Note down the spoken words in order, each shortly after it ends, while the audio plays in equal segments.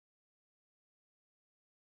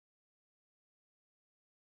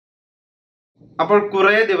അപ്പോൾ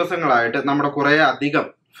കുറേ ദിവസങ്ങളായിട്ട് നമ്മുടെ കുറേ അധികം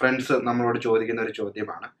ഫ്രണ്ട്സ് നമ്മളോട് ചോദിക്കുന്ന ഒരു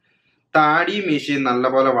ചോദ്യമാണ്, താടിയും മീശയും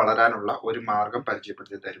നല്ലപോലെ വളരാനുള്ള ഒരു മാർഗം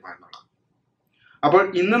പരിചയപ്പെടുത്തി തരുമോ എന്നുള്ളത്. അപ്പോൾ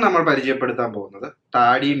ഇന്ന് നമ്മൾ പരിചയപ്പെടുത്താൻ പോകുന്നത്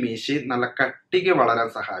താടിയും മീശയും നല്ല കട്ടിക്ക് വളരാൻ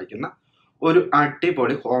സഹായിക്കുന്ന ഒരു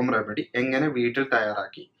അടിപൊളി ഹോം റെമഡി എങ്ങനെ വീട്ടിൽ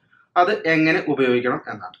തയ്യാറാക്കി അത് എങ്ങനെ ഉപയോഗിക്കണം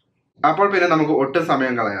എന്നാണ്. അപ്പോൾ പിന്നെ നമുക്ക് ഒട്ടും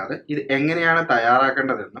സമയം കളയാതെ ഇത് എങ്ങനെയാണ്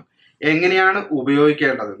തയ്യാറാക്കേണ്ടതെന്നും എങ്ങനെയാണ്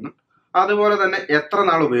ഉപയോഗിക്കേണ്ടതെന്നും അതുപോലെ തന്നെ എത്ര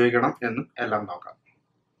നാൾ ഉപയോഗിക്കണം എന്നും എല്ലാം നോക്കാം.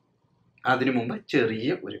 അതിനു മുമ്പ് ചെറിയ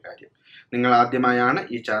ഒരു കാര്യം, നിങ്ങൾ ആദ്യമായാണ്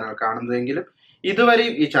ഈ ചാനൽ കാണുന്നതെങ്കിലും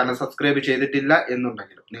ഇതുവരെയും ഈ ചാനൽ സബ്സ്ക്രൈബ് ചെയ്തിട്ടില്ല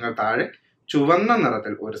എന്നുണ്ടെങ്കിലും നിങ്ങൾ താഴെ ചുവന്ന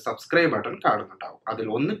നിറത്തിൽ ഒരു സബ്സ്ക്രൈബ് ബട്ടൺ കാണുന്നുണ്ടാവും, അതിൽ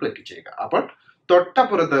ഒന്ന് ക്ലിക്ക് ചെയ്യുക. അപ്പോൾ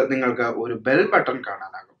തൊട്ടപ്പുറത്ത് നിങ്ങൾക്ക് ഒരു ബെൽ ബട്ടൺ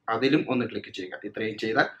കാണാനാകും, അതിലും ഒന്ന് ക്ലിക്ക് ചെയ്യുക. ഇത്രയും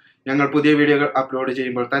ചെയ്താൽ ഞങ്ങൾ പുതിയ വീഡിയോകൾ അപ്ലോഡ്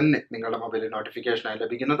ചെയ്യുമ്പോൾ തന്നെ നിങ്ങളുടെ മൊബൈലിൽ നോട്ടിഫിക്കേഷനായി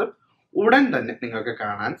ലഭിക്കുന്നതും ഉടൻ തന്നെ നിങ്ങൾക്ക്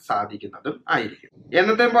കാണാൻ സാധിക്കുന്നതും ആയിരിക്കും.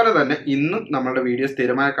 എന്നത്തെ പോലെ തന്നെ ഇന്നും നമ്മളുടെ വീഡിയോ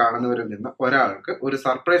സ്ഥിരമായി കാണുന്നവരിൽ നിന്ന് ഒരാൾക്ക് ഒരു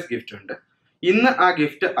സർപ്രൈസ് ഗിഫ്റ്റ് ഉണ്ട്. ഇന്ന് ആ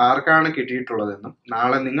ഗിഫ്റ്റ് ആർക്കാണ് കിട്ടിയിട്ടുള്ളതെന്നും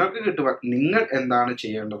നാളെ നിങ്ങൾക്ക് കിട്ടുവാൻ നിങ്ങൾ എന്താണ്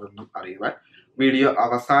ചെയ്യേണ്ടതെന്നും അറിയുവാൻ വീഡിയോ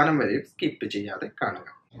അവസാനം വരെയും സ്കിപ്പ് ചെയ്യാതെ കാണുക.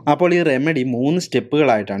 അപ്പോൾ ഈ റെമഡി 3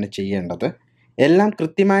 സ്റ്റെപ്പുകളായിട്ടാണ് ചെയ്യേണ്ടത്. എല്ലാം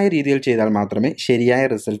കൃത്യമായ രീതിയിൽ ചെയ്താൽ മാത്രമേ ശരിയായ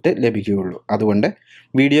റിസൾട്ട് ലഭിക്കുകയുള്ളൂ. അതുകൊണ്ട്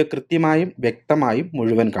വീഡിയോ കൃത്യമായും വ്യക്തമായും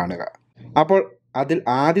മുഴുവൻ കാണുക. അപ്പോൾ അതിൽ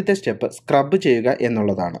ആദ്യത്തെ സ്റ്റെപ്പ് സ്ക്രബ് ചെയ്യുക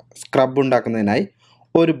എന്നുള്ളതാണ്. സ്ക്രബ് ഉണ്ടാക്കുന്നതിനായി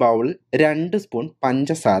ഒരു ബൗളിൽ 2 സ്പൂൺ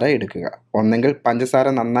പഞ്ചസാര എടുക്കുക. ഒന്നെങ്കിൽ പഞ്ചസാര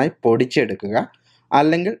നന്നായി പൊടിച്ചെടുക്കുക,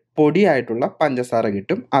 അല്ലെങ്കിൽ പൊടിയായിട്ടുള്ള പഞ്ചസാര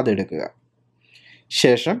കിട്ടും, അതെടുക്കുക.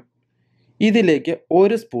 ശേഷം ഇതിലേക്ക്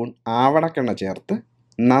 1 സ്പൂൺ ആവണക്കെണ്ണ ചേർത്ത്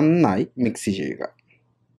നന്നായി മിക്സ് ചെയ്യുക.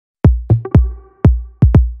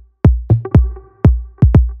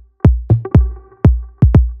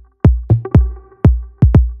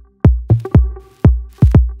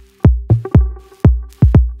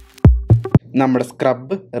 നമ്മുടെ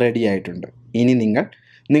സ്ക്രബ് റെഡി ആയിട്ടുണ്ട്. ഇനി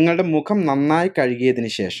നിങ്ങളുടെ മുഖം നന്നായി കഴുകിയതിന്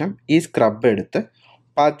ശേഷം ഈ സ്ക്രബ് എടുത്ത്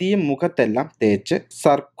പതിയെ മുഖത്തെല്ലാം തേച്ച്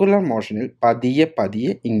സർക്കുലർ മോഷനിൽ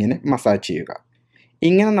പതിയെ ഇങ്ങനെ മസാജ് ചെയ്യുക.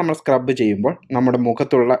 ഇങ്ങനെ നമ്മൾ സ്ക്രബ് ചെയ്യുമ്പോൾ നമ്മുടെ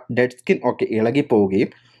മുഖത്തുള്ള ഡെഡ് സ്കിൻ ഒക്കെ ഇളകി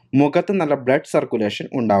പോവുകയും മുഖത്ത് നല്ല ബ്ലഡ് സർക്കുലേഷൻ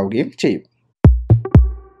ഉണ്ടാവുകയും ചെയ്യും.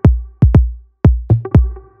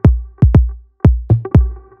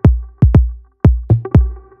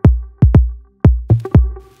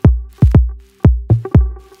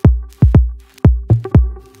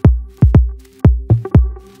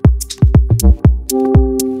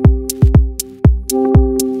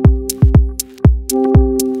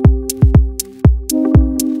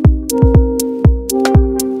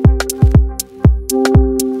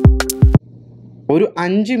 ഒരു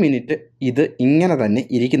 5 മിനിറ്റ് ഇത് ഇങ്ങനെ തന്നെ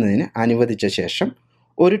ഇരിക്കുന്നതിന് അനുവദിച്ച ശേഷം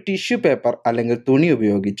ഒരു ടിഷ്യൂ പേപ്പർ അല്ലെങ്കിൽ തുണി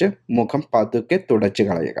ഉപയോഗിച്ച് മുഖം പതുക്കെ തുടച്ച്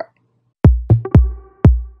കളയുക.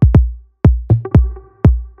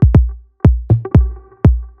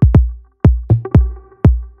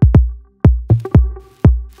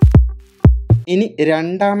 ഇനി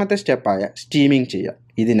രണ്ടാമത്തെ സ്റ്റെപ്പായ സ്റ്റീമിംഗ് ചെയ്യാം.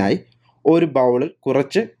 ഇതിനായി ഒരു ബൗളിൽ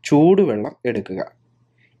കുറച്ച് ചൂടുവെള്ളം എടുക്കുക.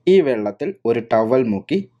 ഈ വെള്ളത്തിൽ ഒരു ടവൽ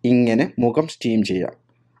മുക്കി ഇങ്ങനെ മുഖം സ്റ്റീം ചെയ്യാം.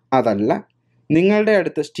 അതല്ല നിങ്ങളുടെ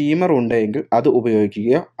അടുത്ത് സ്റ്റീമർ ഉണ്ടെങ്കിൽ അത്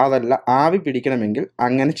ഉപയോഗിക്കുകയോ അതല്ല ആവി പിടിക്കണമെങ്കിൽ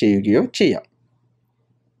അങ്ങനെ ചെയ്യുകയോ ചെയ്യാം.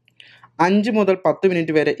 5 മുതൽ 10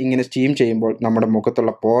 മിനിറ്റ് വരെ ഇങ്ങനെ സ്റ്റീം ചെയ്യുമ്പോൾ നമ്മുടെ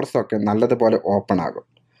മുഖത്തുള്ള പോർസ് ഒക്കെ നല്ലതുപോലെ ഓപ്പൺ ആകും.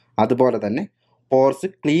 അതുപോലെ തന്നെ പോർസ്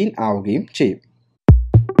ക്ലീൻ ആവുകയും ചെയ്യും.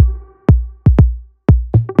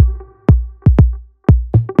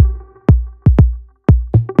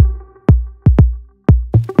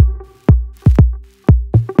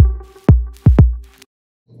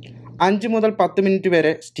 അഞ്ച് മുതൽ 10 മിനിറ്റ്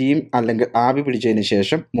വരെ സ്റ്റീം അല്ലെങ്കിൽ ആവി പിടിച്ചതിന്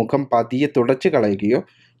ശേഷം മുഖം പതിയെ തുടച്ച് കളയുകയോ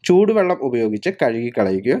ചൂടുവെള്ളം ഉപയോഗിച്ച് കഴുകി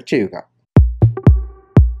കളയുകയോ ചെയ്യുക.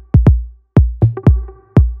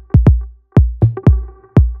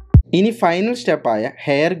 ഇനി final സ്റ്റെപ്പായ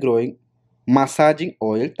hair growing massaging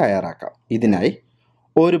oil തയ്യാറാക്കാം. ഇതിനായി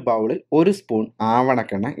ഒരു ബൗളിൽ 1 സ്പൂൺ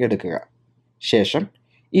ആവണക്കെണ്ണ എടുക്കുക. ശേഷം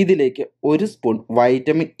ഇതിലേക്ക് 1 സ്പൂൺ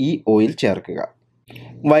വൈറ്റമിൻ ഇ ഓയിൽ ചേർക്കുക.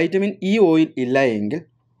 വൈറ്റമിൻ ഇ ഓയിൽ ഇല്ല എങ്കിൽ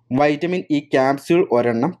വൈറ്റമിൻ ഇ ക്യാപ്സ്യൂൾ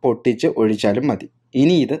ഒരെണ്ണം പൊട്ടിച്ച് ഒഴിച്ചാലും മതി.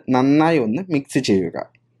 ഇനി ഇത് നന്നായി ഒന്ന് മിക്സ് ചെയ്യുക.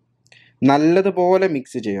 നല്ലതുപോലെ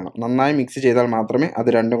മിക്സ് ചെയ്യണം. നന്നായി മിക്സ് ചെയ്താൽ മാത്രമേ അത്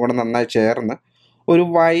രണ്ടും കൂടെ നന്നായി ചേർന്ന് ഒരു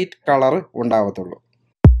വൈറ്റ് കളർ ഉണ്ടാവത്തുള്ളൂ.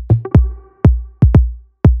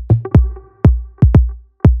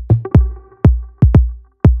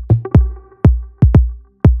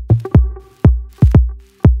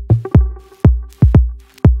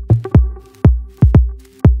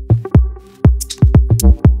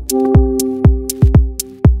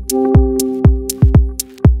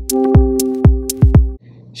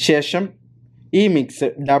 ശേഷം ഈ മിക്സ്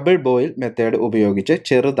ഡബിൾ ബോയിൽ മെത്തേഡ് ഉപയോഗിച്ച്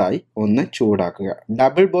ചെറുതായി ഒന്ന് ചൂടാക്കുക.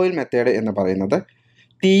 ഡബിൾ ബോയിൽ മെത്തേഡ് എന്ന് പറയുന്നത്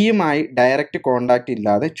തീയുമായി ഡയറക്റ്റ് കോണ്ടാക്റ്റ്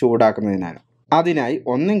ഇല്ലാതെ ചൂടാക്കുന്നതിനാണ്. അതിനായി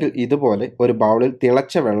ഒന്നെങ്കിൽ ഇതുപോലെ ഒരു ബൗളിൽ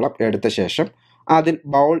തിളച്ച വെള്ളം എടുത്ത ശേഷം അതിൽ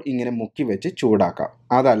ബൗൾ ഇങ്ങനെ മുക്കി വെച്ച് ചൂടാക്കാം.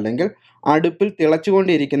 അതല്ലെങ്കിൽ അടുപ്പിൽ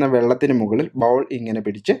തിളച്ചുകൊണ്ടിരിക്കുന്ന വെള്ളത്തിന് മുകളിൽ ബൗൾ ഇങ്ങനെ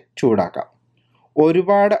പിടിച്ച് ചൂടാക്കാം.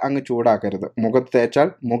 ഒരുപാട് അങ്ങ് ചൂടാക്കരുത്. മുഖത്ത് തേച്ചാൽ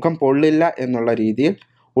മുഖം പൊള്ളില്ല എന്നുള്ള രീതിയിൽ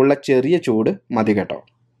ഉള്ള ചെറിയ ചൂട് മതി കേട്ടോ.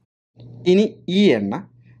 ഇനി ഈ എണ്ണ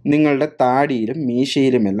നിങ്ങളുടെ താടിയിലും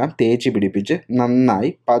മീശയിലുമെല്ലാം തേച്ച് പിടിപ്പിച്ച് നന്നായി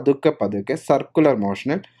പതുക്കെ പതുക്കെ സർക്കുലർ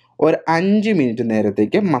മോഷനിൽ ഒരു 5 മിനിറ്റ്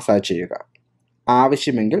നേരത്തേക്ക് മസാജ് ചെയ്യുക.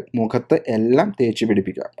 ആവശ്യമെങ്കിൽ മുഖത്ത് എല്ലാം തേച്ച്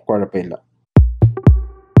പിടിപ്പിക്കുക, കുഴപ്പമില്ല.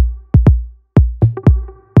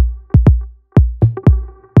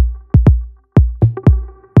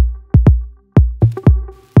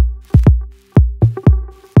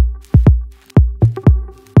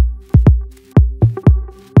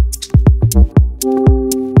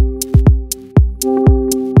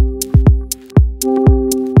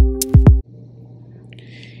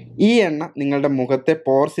 ഈ എണ്ണ നിങ്ങളുടെ മുഖത്തെ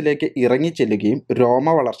പോർസിലേക്ക് ഇറങ്ങിച്ചെല്ലുകയും രോമ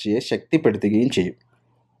വളർച്ചയെ ശക്തിപ്പെടുത്തുകയും ചെയ്യും.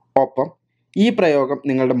 ഒപ്പം ഈ പ്രയോഗം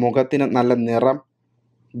നിങ്ങളുടെ മുഖത്തിന് നല്ല നിറം,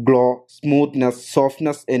 ഗ്ലോ, സ്മൂത്ത്നെസ്,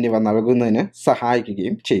 സോഫ്റ്റ്നെസ് എന്നിവ നൽകുന്നതിന്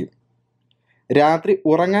സഹായിക്കുകയും ചെയ്യും. രാത്രി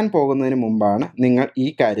ഉറങ്ങാൻ പോകുന്നതിന് മുമ്പാണ് നിങ്ങൾ ഈ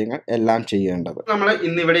കാര്യങ്ങൾ എല്ലാം ചെയ്യേണ്ടത്. നമ്മൾ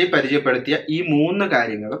ഇന്നിവിടെ പരിചയപ്പെടുത്തിയ ഈ 3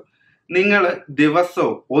 കാര്യങ്ങളും നിങ്ങൾ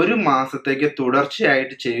ദിവസവും 1 മാസത്തേക്ക്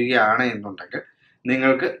തുടർച്ചയായിട്ട് ചെയ്യുകയാണ് എന്നുണ്ടെങ്കിൽ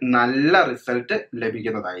നിങ്ങൾക്ക് നല്ല റിസൾട്ട്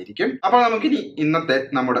ലഭിക്കുന്നതായിരിക്കും. അപ്പോൾ നമുക്കിനി ഇന്നത്തെ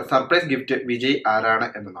നമ്മുടെ സർപ്രൈസ് ഗിഫ്റ്റ് വിജയ് ആരാണ്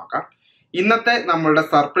എന്ന് നോക്കാം. ഇന്നത്തെ നമ്മളുടെ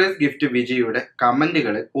സർപ്രൈസ് ഗിഫ്റ്റ് വിജയുടെ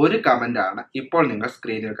കമന്റുകളിൽ ഒരു കമന്റ് ആണ് ഇപ്പോൾ നിങ്ങൾ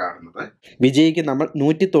സ്ക്രീനിൽ കാണുന്നത്. വിജയ്ക്ക് നമ്മൾ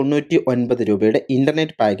 199 രൂപയുടെ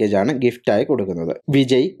ഇന്റർനെറ്റ് പാക്കേജ് ആണ് ഗിഫ്റ്റായി കൊടുക്കുന്നത്.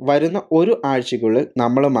 വിജയ് വരുന്ന 1 ആഴ്ചയ്ക്കുള്ളിൽ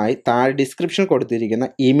നമ്മളുമായി താഴെ ഡിസ്ക്രിപ്ഷൻ കൊടുത്തിരിക്കുന്ന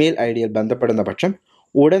ഇമെയിൽ ഐഡിയിൽ ബന്ധപ്പെടുന്ന പക്ഷം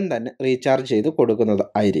ഉടൻ തന്നെ റീചാർജ് ചെയ്ത് കൊടുക്കുന്നത്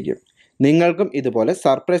ആയിരിക്കും. നിങ്ങൾക്കും ഇതുപോലെ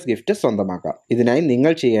സർപ്രൈസ് ഗിഫ്റ്റ് സ്വന്തമാക്കാം. ഇതിനായി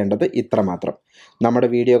നിങ്ങൾ ചെയ്യേണ്ടത് ഇത്രമാത്രം: നമ്മുടെ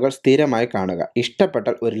വീഡിയോകൾ സ്ഥിരമായി കാണുക,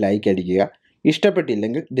 ഇഷ്ടപ്പെട്ടാൽ ഒരു ലൈക്ക് അടിക്കുക,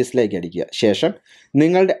 ഇഷ്ടപ്പെട്ടില്ലെങ്കിൽ ഡിസ്ലൈക്ക് അടിക്കുക, ശേഷം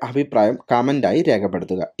നിങ്ങളുടെ അഭിപ്രായം കമൻ്റായി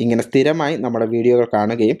രേഖപ്പെടുത്തുക. ഇങ്ങനെ സ്ഥിരമായി നമ്മുടെ വീഡിയോകൾ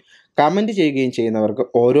കാണുകയും കമൻറ്റ് ചെയ്യുകയും ചെയ്യുന്നവർക്ക്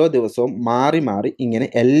ഓരോ ദിവസവും മാറി മാറി ഇങ്ങനെ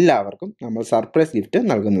എല്ലാവർക്കും നമ്മൾ സർപ്രൈസ് ഗിഫ്റ്റ്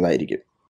നൽകുന്നതായിരിക്കും.